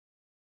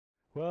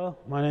Well,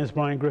 my name is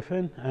Brian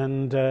Griffin,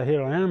 and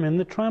here I am in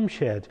the Tram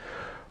Shed.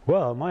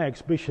 Well, my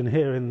exhibition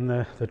here in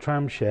the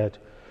Tram Shed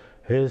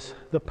is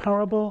The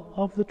Parable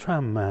of the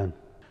Tram Man.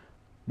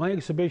 My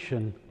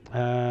exhibition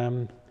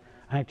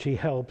actually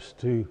helps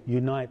to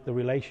unite the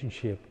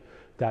relationship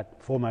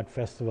that Format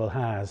Festival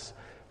has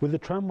with the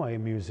Tramway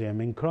Museum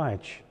in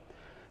Christchurch.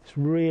 It's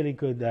really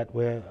good that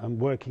I'm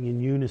working in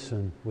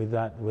unison with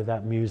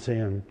that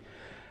museum.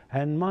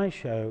 And my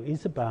show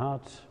is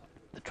about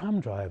the tram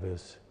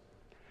drivers.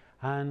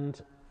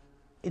 And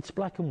it's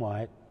black and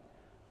white,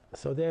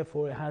 so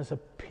therefore it has a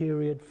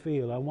period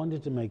feel. I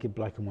wanted to make it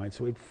black and white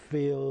so it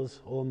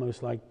feels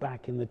almost like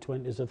back in the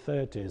 20s or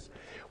 30s,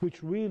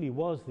 which really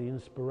was the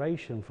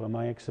inspiration for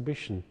my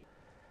exhibition.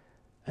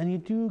 And you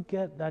do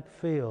get that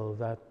feel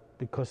that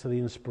because of the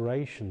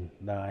inspiration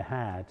that I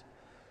had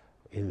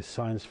in the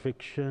science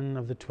fiction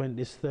of the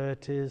 20s,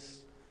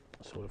 30s,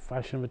 sort of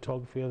fashion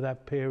photography of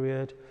that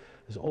period,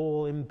 is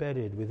all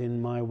embedded within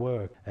my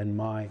work and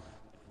my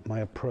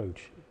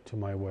approach to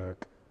my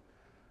work.